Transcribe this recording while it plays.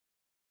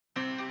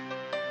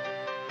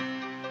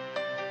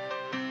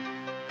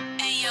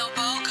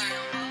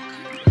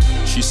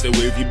She said,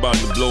 wave you about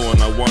to blow and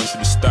I want you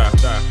to stop.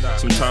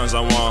 Sometimes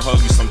I want to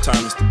hug you,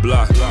 sometimes it's the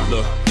block.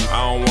 Look,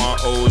 I don't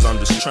want O's, I'm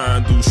just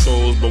trying to do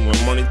shows. But when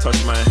money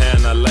touch my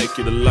hand, I like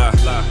it a lot.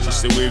 She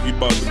said, wave you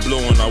about to blow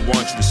and I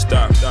want you to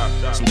stop.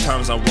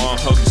 Sometimes I want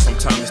to hug you,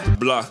 sometimes it's the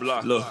block.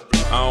 Look,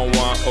 I don't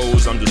want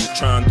O's, I'm just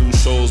trying to do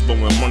shows. But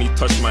when money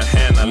touch my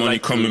hand, I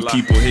like it a lot.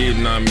 People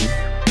hating on me,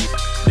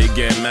 they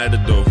get mad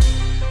at though.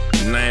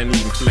 And I ain't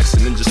even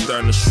flexing and just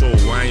starting to show.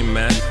 I ain't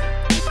mad,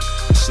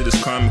 shit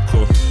is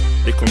comical.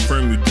 They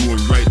confirm you doing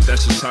right,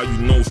 that's just how you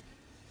know.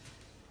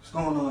 What's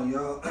going on,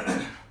 y'all?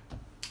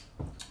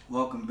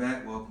 Welcome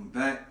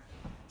back.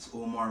 It's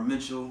Omar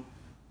Mitchell,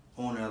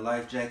 owner of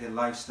Life Jacket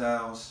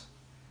Lifestyles.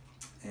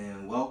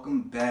 And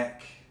welcome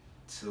back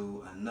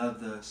to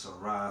another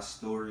Sarai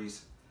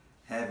Stories.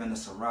 Having a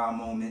Sarai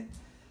moment.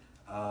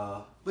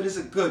 But it's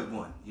a good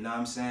one, you know what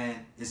I'm saying?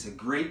 It's a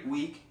great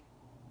week.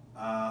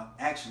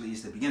 Actually,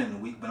 it's the beginning of the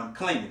week, but I'm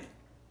claiming it.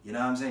 You know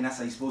what I'm saying? That's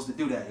how you're supposed to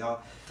do that,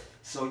 y'all.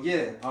 So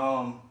yeah,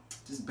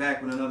 just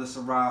back with another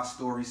Sarai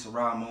story,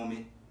 Sarai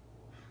moment.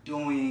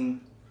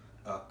 Doing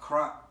a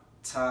crop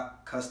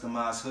top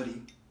customized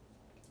hoodie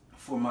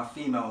for my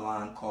female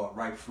line called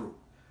Ripe Fruit.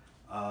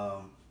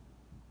 I'll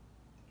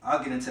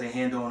get into the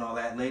handle and all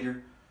that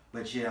later.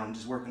 But yeah, I'm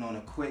just working on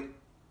a quick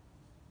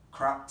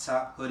crop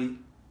top hoodie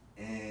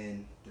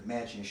and the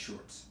matching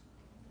shorts.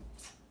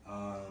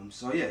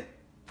 So yeah,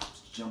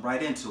 let's jump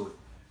right into it.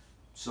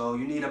 So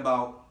you need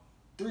about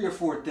 3 or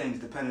 4 things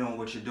depending on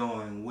what you're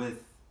doing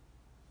with,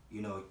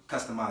 you know,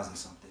 customizing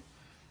something.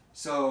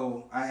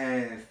 So I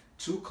have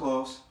 2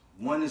 cloths.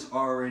 One is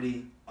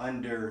already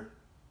under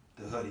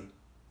the hoodie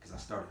because I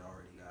started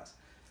already, guys.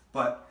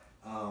 But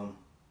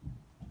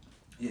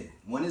yeah,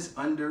 one is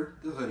under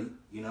the hoodie,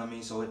 you know what I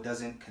mean, so it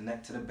doesn't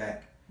connect to the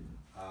back.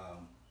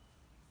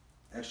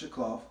 Extra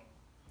cloth,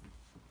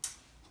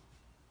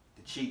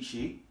 the cheat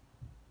sheet,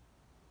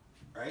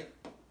 right,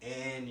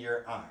 and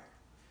your iron.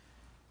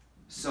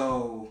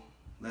 So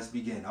let's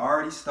begin. I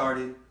already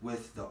started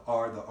with the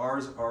R. The R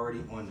is already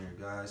on there,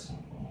 guys.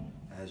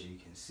 As you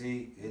can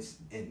see, it's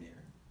in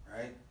there,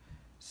 right?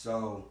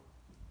 So,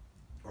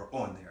 or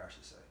on there, I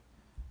should say.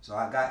 So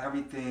I got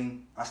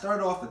everything. I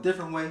started off a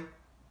different way,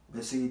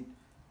 but see,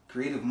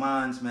 creative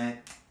minds, man,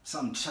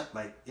 something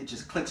like it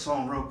just clicks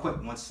on real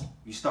quick once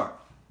you start.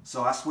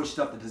 So I switched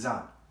up the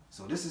design.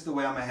 So this is the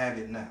way I'm gonna have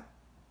it now.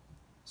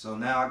 So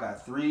now I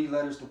got 3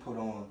 letters to put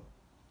on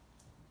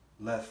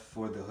left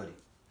for the hoodie.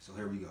 So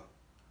here we go.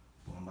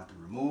 Well, I'm about to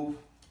remove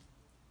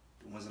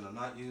the ones that I'm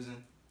not using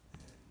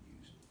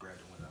and grab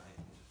the ones I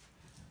ain't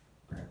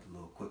using. Grab the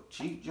little quick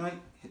cheat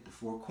joint, hit the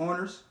 4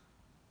 corners.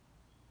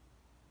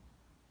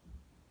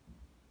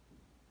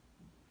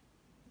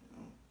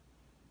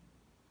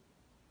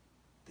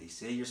 They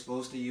say you're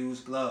supposed to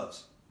use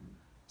gloves.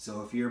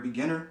 So if you're a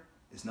beginner,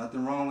 there's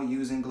nothing wrong with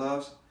using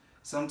gloves.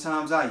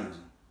 Sometimes I use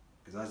them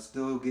because I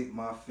still get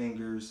my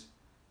fingers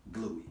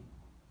gluey.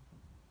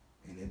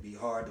 And it'd be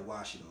hard to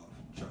wash it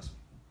off, trust me.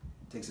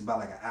 It takes about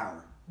like an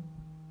hour.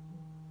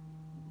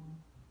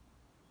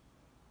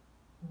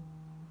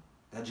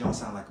 That joint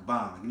sound like a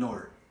bomb,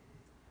 ignore it.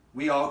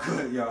 We all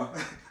good, y'all.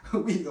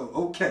 We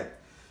okay.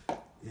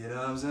 You know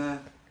what I'm saying?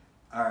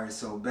 Alright,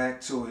 so back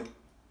to it.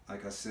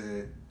 Like I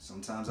said,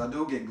 sometimes I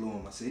do get glue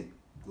on my, see?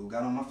 Glue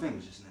got on my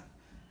fingers just now.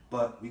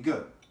 But we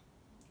good.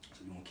 So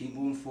we're gonna keep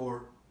moving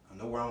forward. I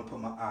know where I'm gonna put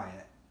my eye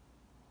at.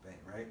 Bang,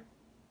 right?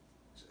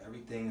 So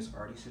everything is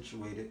already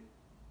situated.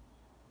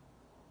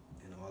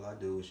 And all I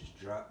do is just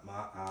drop my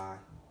eye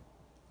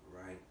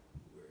right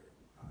where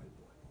I want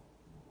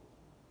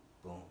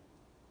it. Boom.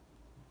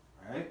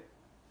 Alright?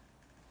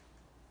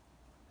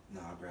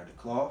 Now I grab the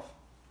cloth.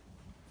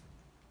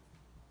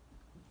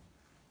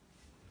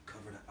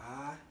 Cover the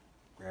eye.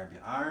 Grab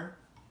your iron.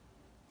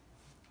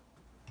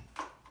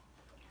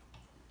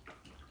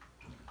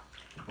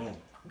 Boom.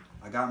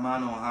 I got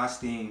mine on high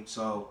steam,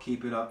 so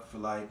keep it up for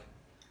like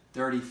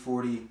 30,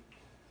 40,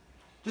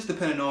 just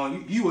depending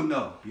on, you will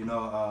know, you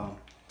know,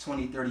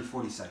 20, 30,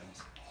 40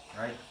 seconds,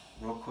 right?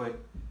 Real quick,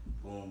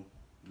 boom,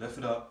 lift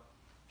it up,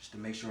 just to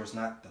make sure it's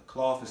not, the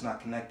cloth is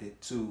not connected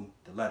to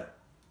the letter,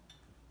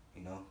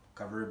 you know,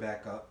 cover it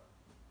back up,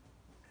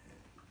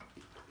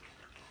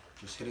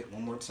 just hit it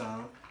one more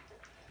time,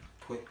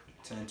 quick,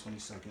 10, 20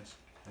 seconds,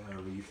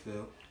 however you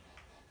feel,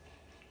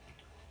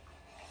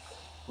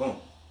 boom.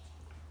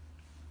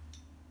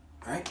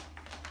 All right,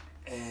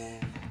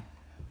 and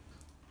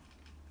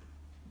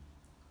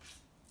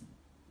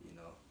you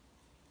know,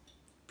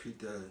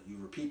 you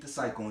repeat the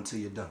cycle until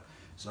you're done.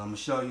 So I'm gonna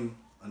show you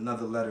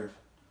another letter,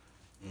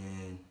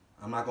 and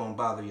I'm not gonna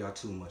bother y'all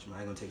too much, man. I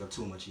ain't gonna take up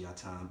too much of y'all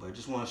time, but I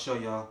just want to show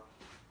y'all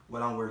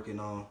what I'm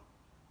working on,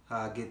 how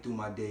I get through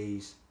my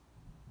days,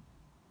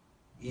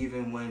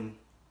 even when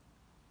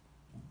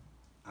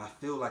I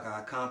feel like I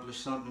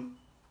accomplished something.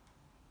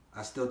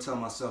 I still tell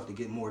myself to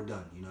get more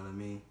done. You know what I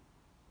mean?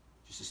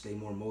 Just to stay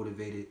more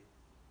motivated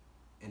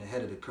and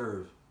ahead of the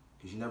curve,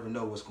 because you never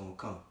know what's gonna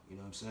come. You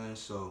know what I'm saying?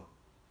 So,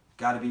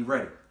 gotta be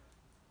ready.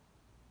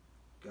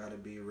 Gotta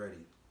be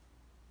ready.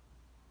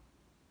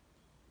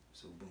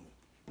 So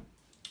boom.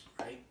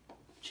 Right?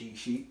 cheat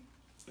sheet,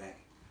 bang.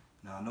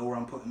 Now I know where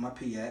I'm putting my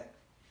P at,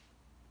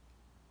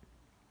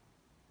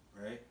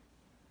 right?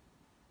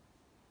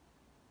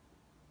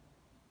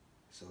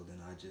 So then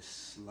I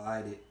just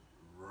slide it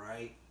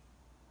right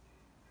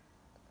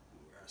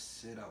where I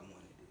said I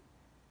wanted it,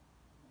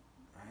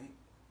 right?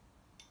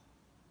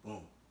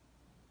 Boom,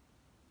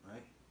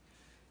 right?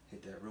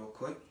 Hit that real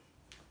quick.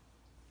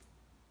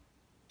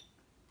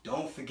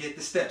 Don't forget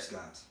the steps,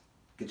 guys.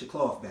 Get your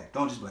cloth back.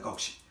 Don't just be like, oh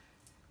shit,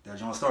 that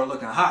joint start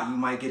looking hot. You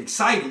might get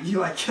excited.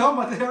 You're like, yo, I'm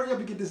about to hurry up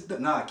and get this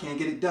done. Nah, I can't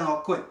get it done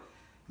all quick.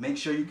 Make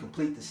sure you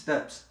complete the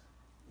steps.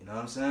 You know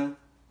what I'm saying?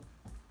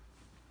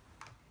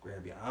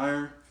 Grab your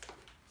iron.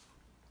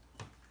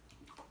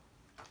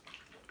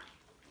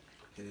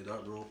 Hit it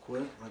up real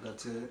quick. Like I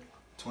said,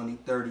 20,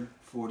 30,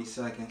 40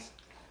 seconds.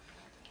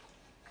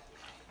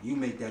 You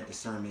make that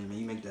discernment, man.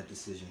 You make that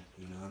decision.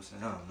 You know what I'm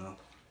saying? I don't know.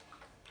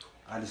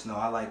 I just know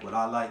I like what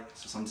I like.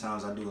 So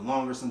sometimes I do it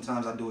longer,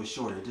 sometimes I do it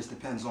shorter. It just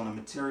depends on the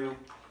material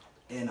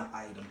and the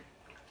item,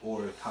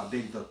 or how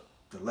big the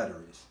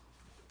letter is,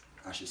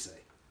 I should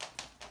say.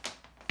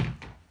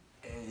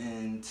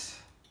 And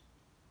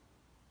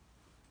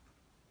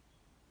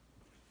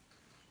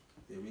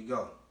there we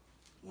go.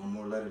 One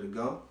more letter to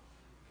go.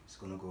 It's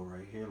gonna go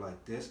right here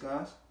like this,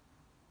 guys.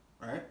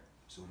 Right?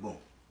 So boom.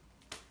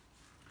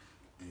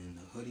 And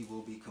the hoodie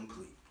will be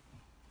complete.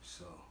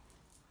 So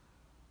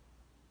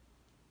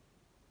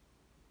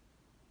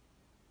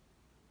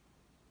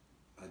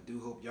I do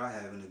hope y'all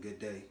having a good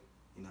day.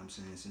 You know what I'm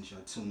saying? Since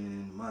y'all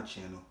tuning into my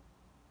channel,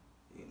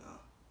 you know,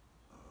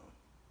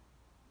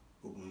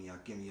 hoping y'all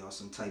give me y'all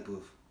some type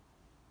of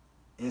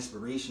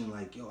inspiration,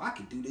 like, yo, I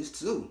could do this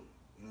too.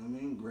 You know what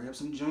I mean? Grab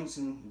some joints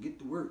and get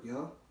to work,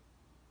 y'all.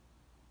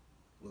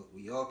 Look,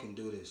 we all can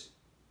do this.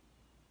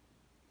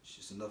 It's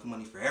just enough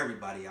money for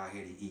everybody out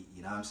here to eat,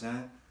 you know what I'm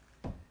saying?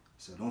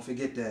 So don't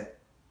forget that.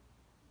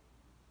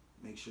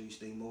 Make sure you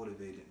stay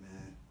motivated,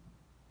 man.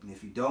 And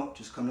if you don't,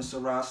 just come to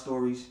Sarai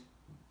Stories.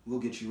 We'll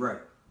get you right.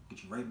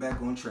 Get you right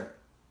back on track.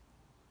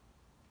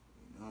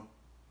 You know?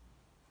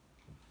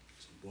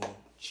 So boom,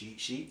 cheat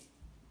sheet,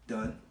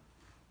 done.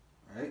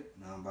 Alright,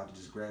 now I'm about to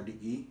just grab the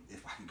E,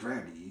 if I can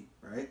grab the E,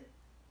 right?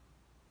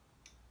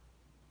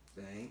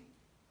 Bang.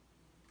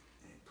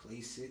 And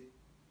place it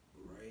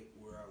right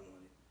where I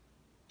want it.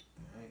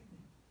 Alright?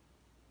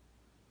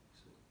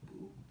 So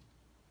boom.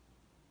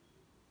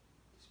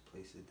 Just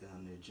place it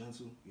down there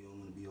gentle. You don't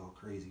want to be all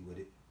crazy with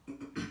it.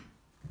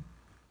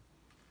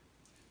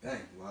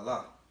 Bang,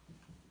 voila.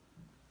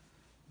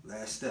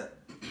 Last step.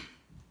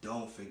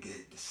 Don't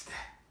forget the step.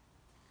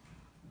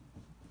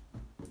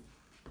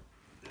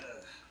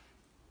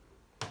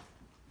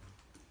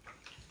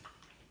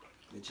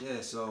 But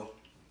yeah, so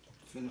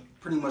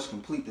pretty much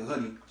complete the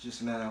hoodie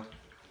just now.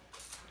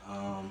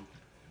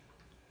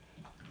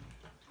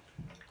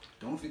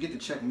 Don't forget to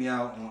check me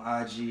out on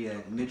IG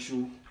at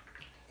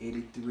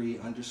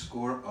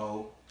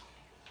Mitchell83_O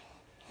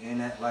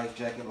and at Life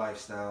Jacket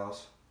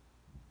Lifestyles.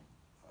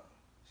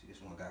 See,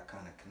 this one got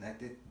kind of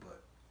connected,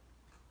 but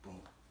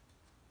boom.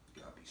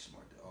 You gotta be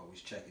smart to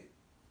always check it.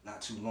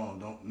 Not too long.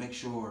 Don't make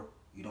sure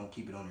you don't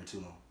keep it on there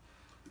too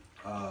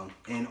long.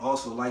 And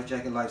also Life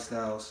Jacket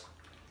Lifestyles.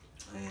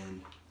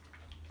 And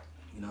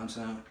you know what I'm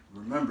saying?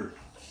 Remember,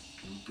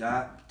 you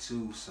got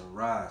to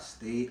Sarai.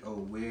 Stay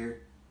aware.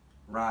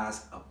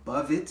 Rise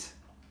above it.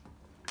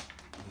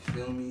 You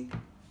feel me?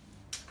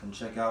 Come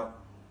check out.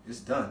 It's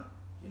done.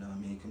 You know what I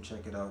mean? Come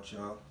check it out,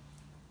 y'all.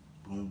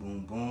 Boom,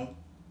 boom, boom.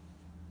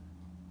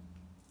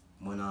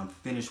 When I'm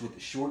finished with the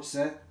short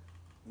set,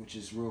 which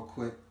is real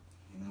quick,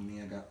 you know what I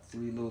mean? I got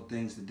 3 little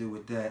things to do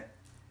with that.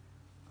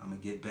 I'm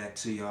gonna get back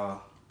to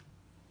y'all.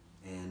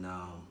 And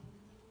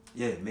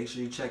yeah, make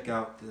sure you check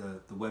out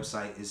the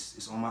website.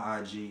 It's on my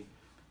IG.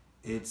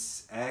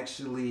 It's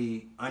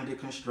actually under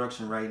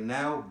construction right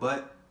now,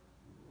 but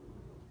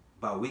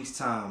about a week's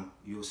time,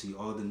 you'll see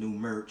all the new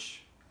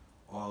merch,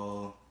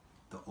 all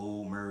the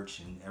old merch,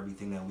 and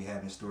everything that we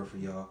have in store for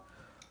y'all.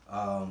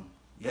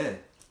 Yeah.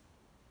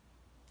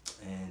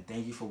 And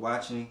thank you for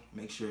watching.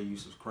 Make sure you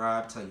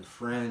subscribe, tell your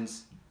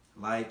friends,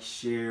 like,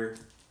 share.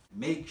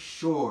 Make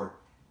sure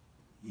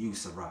you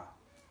Sarai.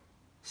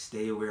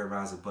 Stay aware,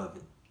 rise above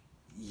it.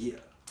 Yeah.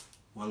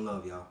 One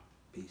love, y'all.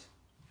 Peace.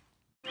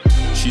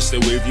 She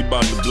said, wave you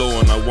about to blow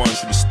and I want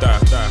you to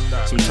stop.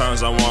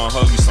 Sometimes I want to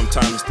hug you,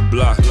 sometimes it's the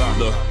block.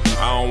 Look,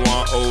 I don't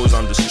want O's,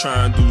 I'm just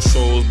trying to do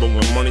shows. But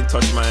when money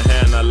touch my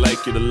hand, I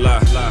like it a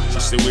lot. She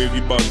said, wave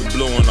you about to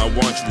blow and I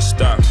want you to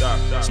stop.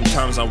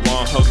 Sometimes I want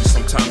to hug you,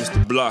 sometimes it's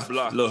the block.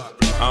 Look,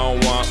 I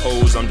don't want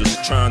O's, I'm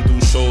just trying to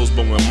do shows.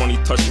 But when money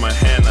touch my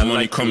hand, I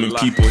like it a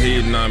lot. People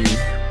hating on me,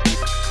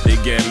 they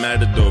get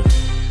mad at though.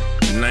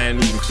 And I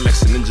ain't even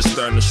flexing and just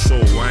starting to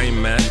show. I ain't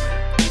mad,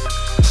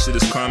 shit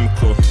is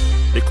comical.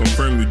 They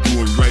confirm you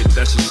doing right,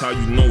 that's just how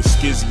you know.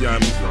 Skizzy on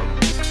me,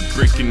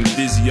 breaking the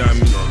dizzy on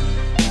me.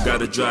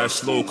 Gotta drive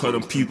slow, cause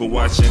them people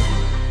watching.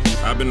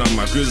 I've been on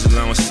my grizzle,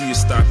 I don't see it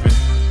stopping.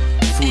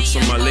 Fruits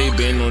on my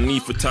label, ain't no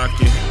need for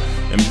talking.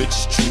 And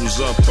bitches choose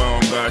up, I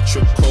don't got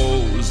trick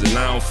codes. And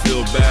I don't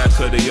feel bad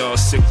cause they all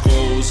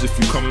sickos. If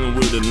you coming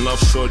with enough,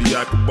 shorty,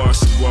 I can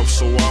boss you up.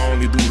 So I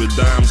only do the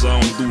dimes, I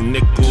don't do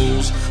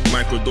nickels.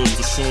 Microdose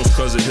the shrooms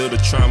cause it heal the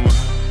trauma.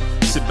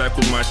 Sit back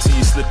with my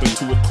tea, slip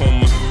into a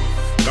coma.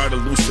 Got a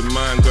lucid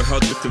mind, good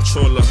health the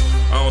controller.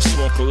 I don't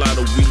smoke a lot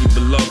of weed,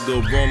 but love the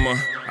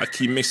aroma. I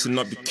keep mixing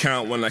up the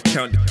count when I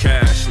count the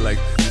cash. Like,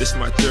 this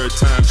my third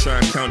time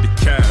trying to count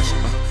the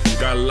cash.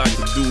 Got a lot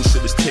to do,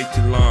 shit is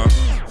taking long.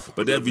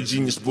 But every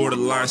genius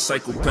borderline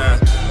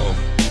psychopath. Oh,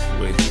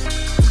 wait,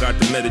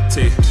 got to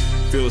meditate.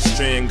 Feel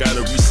strained, gotta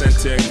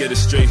recenter and get it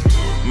straight.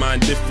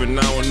 Mind different,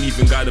 I don't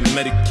even gotta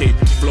medicate.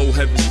 Flow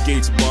heavy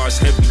skates, bars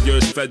heavier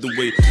as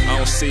featherweight. I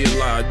don't say a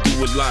lie, I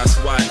do a lie, that's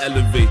why I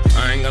elevate.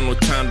 I ain't got no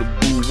time to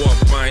boo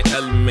up, I ain't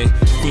element.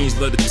 Fiends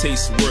love the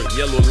taste, work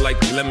yellow like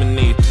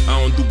lemonade.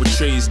 I don't do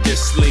betrays, get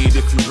slayed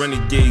if you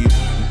renegade.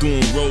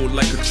 Doing road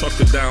like a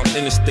trucker down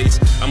interstates.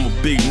 I'm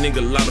a big nigga,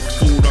 a lot of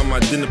food on my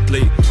dinner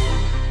plate.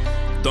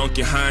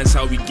 Donkey Hines,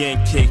 how we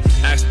gang cake.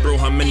 Ask bro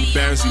how many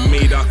bands we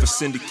made off a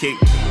syndicate.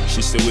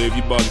 She said, where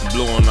you about to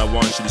blow and I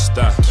want you to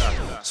stop.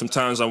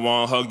 Sometimes I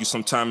wanna hug you,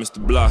 sometimes it's the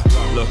block.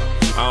 Look,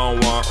 I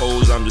don't want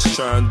O's, I'm just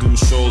trying to do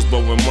shows. But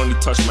when money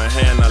touch my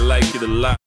hand, I like it a lot.